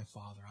from my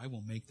Father. I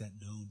will make that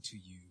known to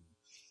you.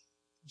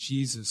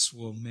 Jesus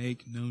will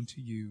make known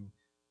to you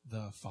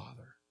the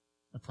Father.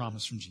 A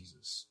promise from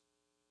Jesus.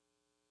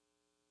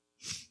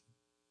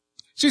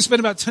 So you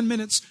spend about 10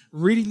 minutes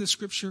reading the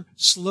scripture,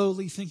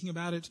 slowly thinking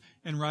about it,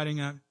 and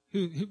writing out,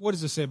 what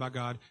does it say about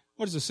God?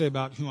 What does it say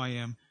about who I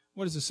am?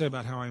 What does it say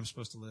about how I am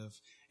supposed to live?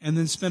 And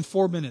then spend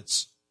 4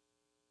 minutes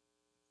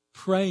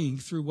praying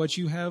through what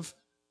you have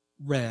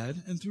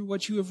read and through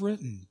what you have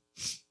written.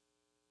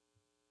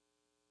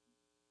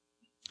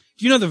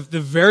 Do you know the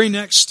very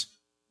next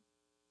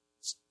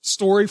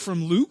story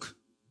from Luke?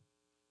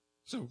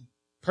 So,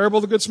 parable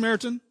of the Good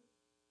Samaritan,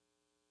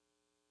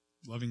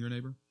 loving your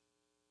neighbor.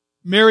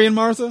 Mary and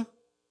Martha,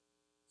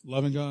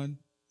 loving God.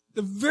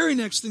 The very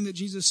next thing that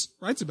Jesus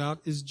writes about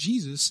is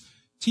Jesus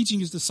teaching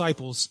his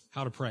disciples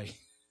how to pray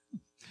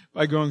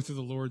by going through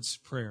the Lord's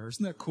Prayer.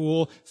 Isn't that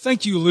cool?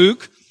 Thank you,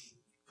 Luke,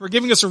 for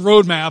giving us a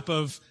roadmap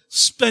of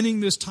spending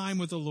this time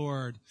with the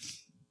Lord.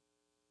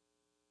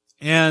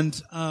 And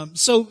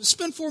so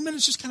spend 4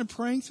 minutes just kind of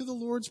praying through the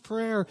Lord's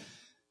Prayer.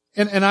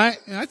 And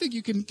I think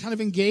you can kind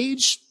of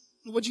engage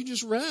what you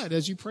just read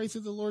as you pray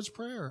through the Lord's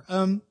Prayer.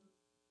 A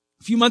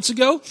few months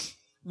ago,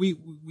 we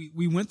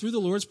went through the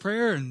Lord's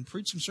Prayer and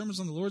preached some sermons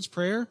on the Lord's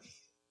Prayer.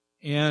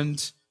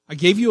 And I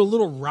gave you a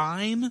little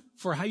rhyme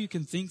for how you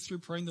can think through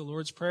praying the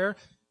Lord's Prayer.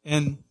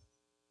 And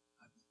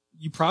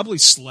you probably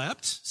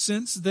slept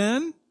since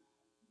then.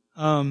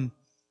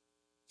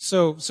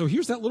 So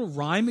here's that little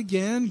rhyme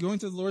again, going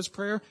through the Lord's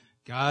Prayer.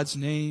 God's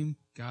name,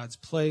 God's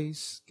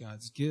place,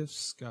 God's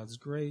gifts, God's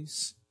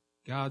grace,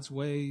 God's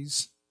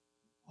ways,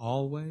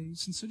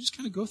 always. And so just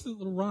kind of go through the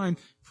little rhyme,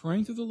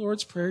 praying through the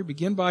Lord's Prayer.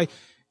 Begin by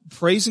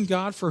praising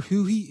God for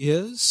who he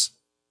is.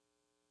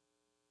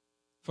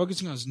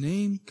 Focusing on his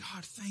name.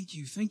 God, thank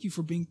you. Thank you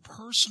for being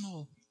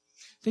personal.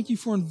 Thank you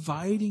for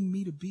inviting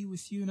me to be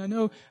with you. And I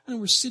know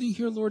we're sitting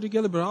here, Lord,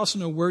 together, but I also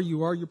know where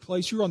you are, your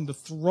place. You're on the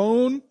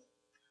throne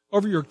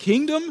over your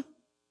kingdom.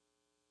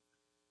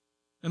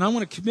 And I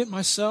want to commit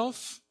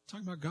myself,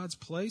 talking about God's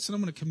place, and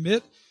I'm going to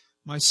commit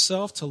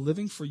myself to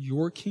living for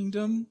your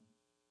kingdom.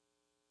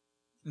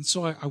 And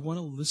so I want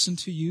to listen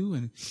to you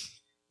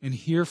and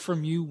hear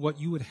from you what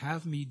you would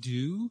have me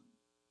do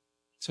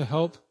to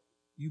help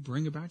you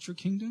bring about your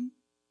kingdom.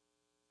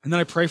 And then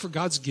I pray for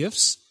God's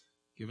gifts.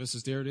 Give us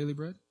this day our daily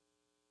bread.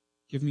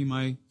 Give me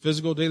my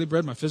physical daily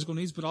bread, my physical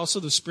needs, but also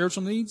the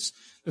spiritual needs,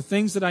 the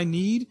things that I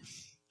need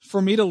for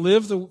me to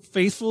live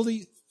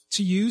faithfully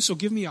to you. So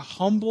give me a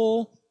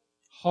humble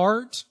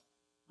heart.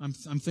 I'm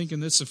thinking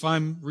this, if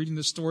I'm reading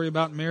this story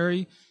about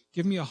Mary,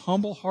 give me a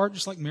humble heart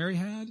just like Mary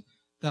had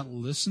that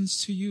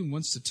listens to you and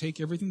wants to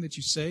take everything that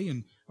you say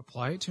and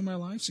apply it to my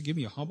life. So give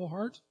me a humble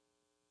heart.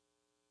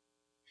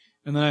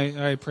 And then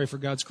I pray for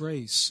God's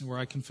grace, where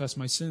I confess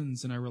my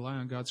sins and I rely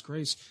on God's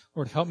grace.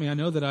 Lord, help me. I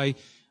know that I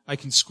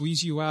can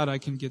squeeze you out. I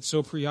can get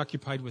so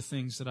preoccupied with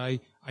things that I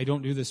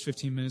don't do this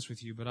 15 minutes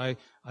with you. But I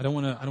don't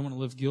want to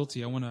live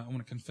guilty. I want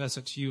to confess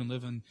it to you and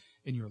live in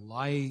your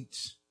light.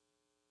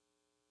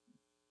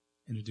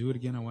 And to do it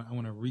again, I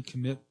want to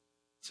recommit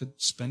to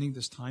spending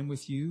this time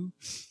with you.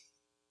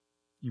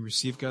 You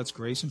receive God's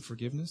grace and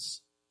forgiveness.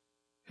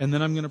 And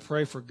then I'm going to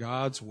pray for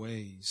God's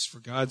ways, for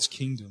God's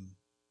kingdom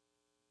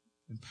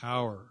and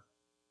power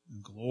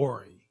and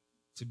glory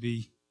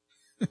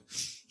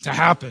to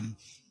happen.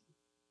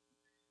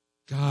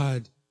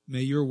 God,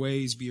 may your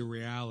ways be a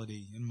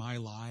reality in my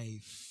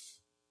life.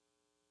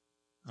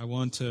 I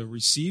want to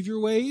receive your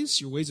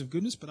ways of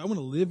goodness, but I want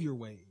to live your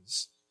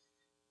ways.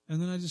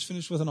 And then I just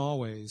finish with an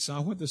always. I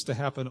want this to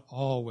happen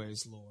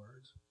always,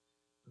 Lord.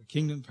 The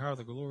kingdom, the power,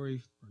 the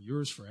glory are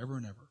yours forever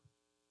and ever.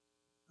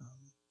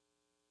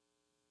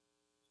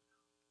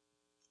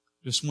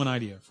 Just one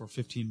idea for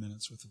 15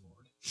 minutes with the Lord.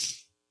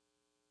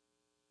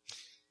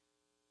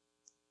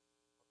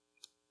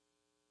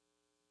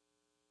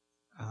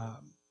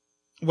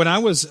 When I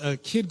was a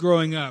kid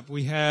growing up,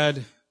 we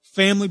had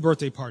family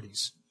birthday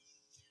parties.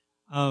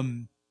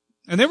 And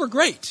they were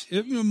great.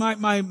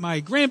 My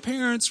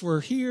grandparents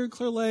were here,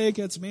 Clear Lake,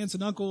 had some aunts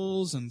and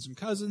uncles and some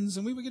cousins,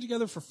 and we would get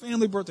together for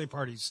family birthday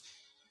parties.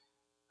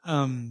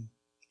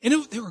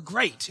 They were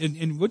great.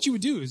 And what you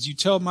would do is you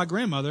tell my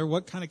grandmother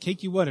what kind of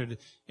cake you wanted,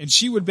 and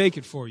she would bake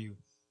it for you.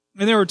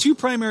 And there were two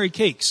primary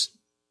cakes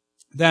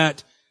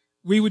that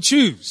we would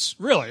choose.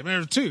 Really, there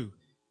were two.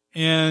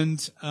 And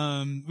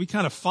we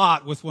kind of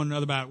fought with one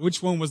another about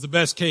which one was the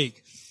best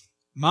cake.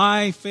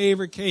 My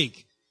favorite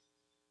cake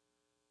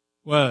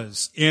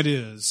was, and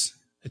is,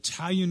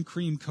 Italian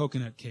cream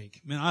coconut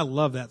cake. Man, I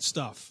love that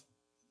stuff.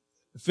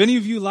 If any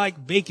of you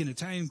like baking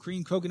Italian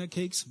cream coconut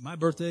cakes, my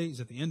birthday is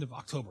at the end of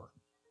October.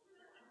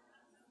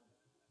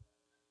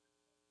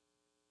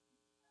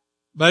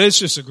 But it's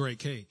just a great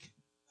cake.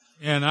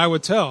 And I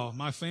would tell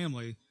my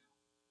family,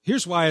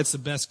 here's why it's the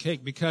best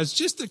cake, because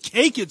just the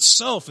cake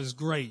itself is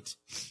great.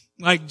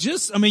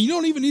 You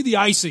don't even need the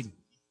icing.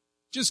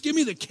 Just give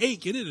me the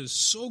cake, and it is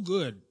so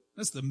good.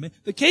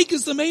 The cake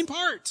is the main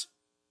part.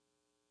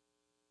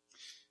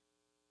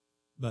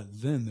 But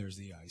then there's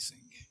the icing.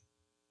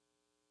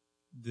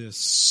 This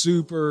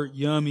super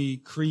yummy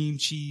cream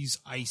cheese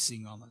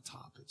icing on the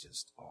top.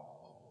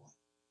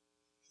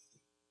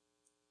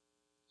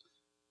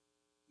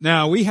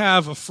 Now, we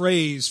have a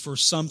phrase for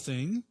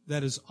something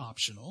that is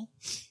optional.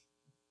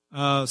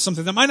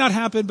 Something that might not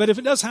happen, but if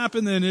it does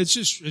happen, then it's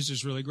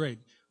just really great.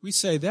 We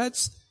say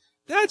that's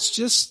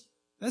just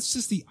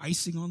the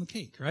icing on the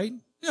cake, right?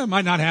 Yeah, it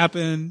might not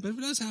happen, but if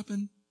it does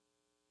happen,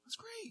 that's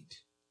great.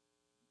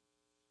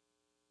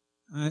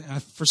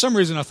 For some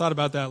reason, I thought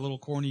about that little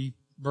corny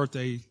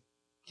birthday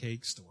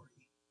cake story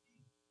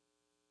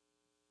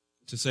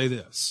to say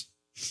this.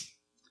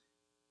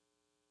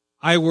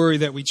 I worry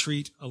that we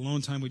treat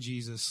alone time with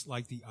Jesus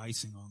like the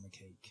icing on the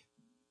cake.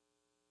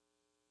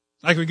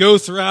 Like we go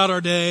throughout our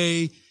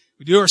day,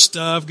 we do our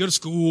stuff, go to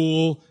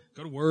school,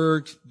 go to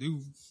work,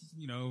 do,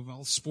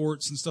 all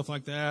sports and stuff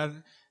like that.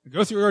 We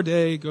go through our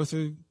day,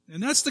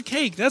 and that's the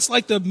cake. That's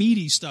like the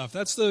meaty stuff.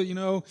 That's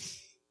the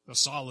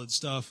solid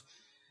stuff.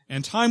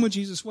 And time with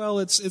Jesus, well,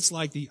 it's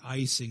like the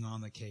icing on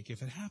the cake.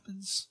 If it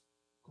happens,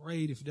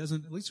 great. If it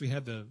doesn't, at least we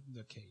had the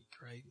cake,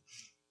 right?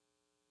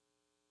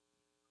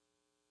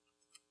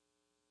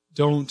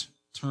 Don't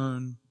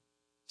turn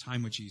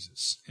time with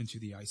Jesus into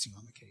the icing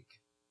on the cake.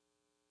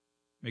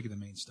 Make it the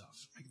main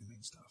stuff.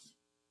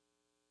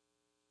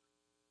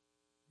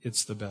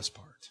 It's the best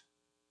part.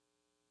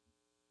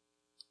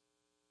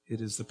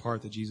 It is the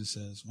part that Jesus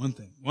says, one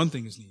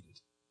thing is needed.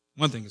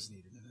 One thing is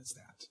needed, and it's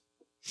that.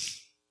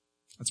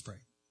 Let's pray.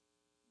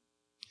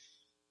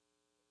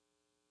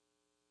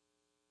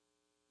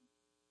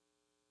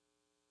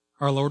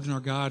 Our Lord and our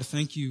God,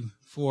 thank you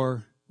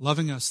for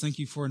loving us. Thank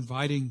you for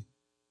inviting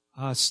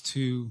us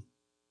to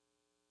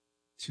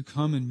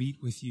come and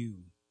meet with you.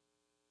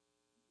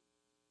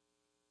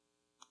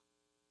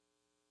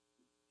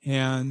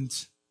 And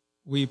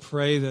we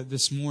pray that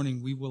this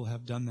morning we will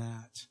have done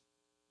that.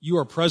 You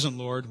are present,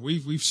 Lord.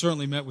 We've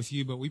certainly met with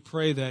you, but we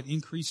pray that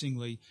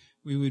increasingly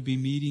we would be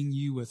meeting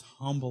you with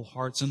humble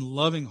hearts and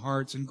loving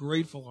hearts and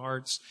grateful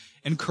hearts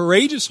and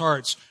courageous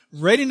hearts,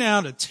 ready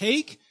now to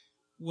take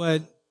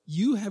what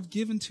you have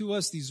given to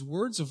us, these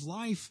words of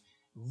life,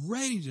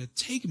 ready to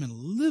take them and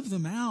live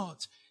them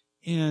out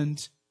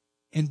and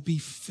be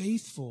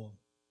faithful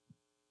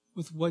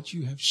with what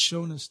you have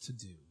shown us to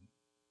do.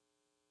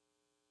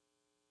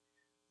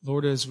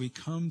 Lord, as we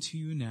come to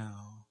you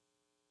now,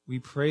 we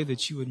pray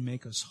that you would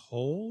make us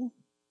whole,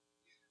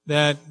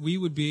 that we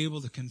would be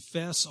able to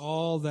confess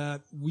all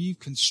that we've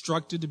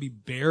constructed to be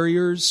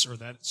barriers or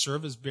that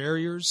serve as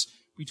barriers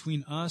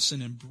between us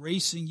and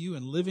embracing you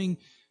and living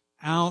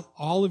out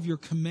all of your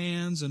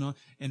commands and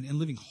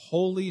living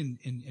holy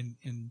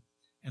and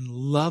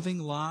loving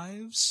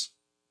lives.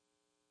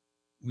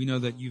 We know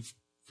that you've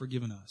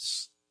forgiven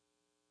us.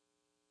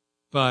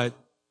 But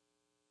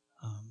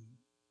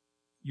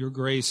your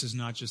grace is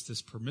not just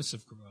this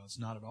permissive grace. It's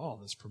not at all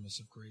this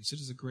permissive grace. It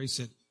is a grace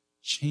that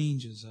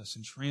changes us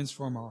and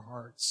transforms our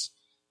hearts.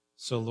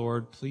 So,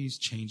 Lord, please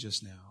change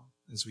us now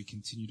as we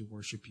continue to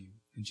worship you.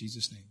 In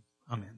Jesus' name, amen.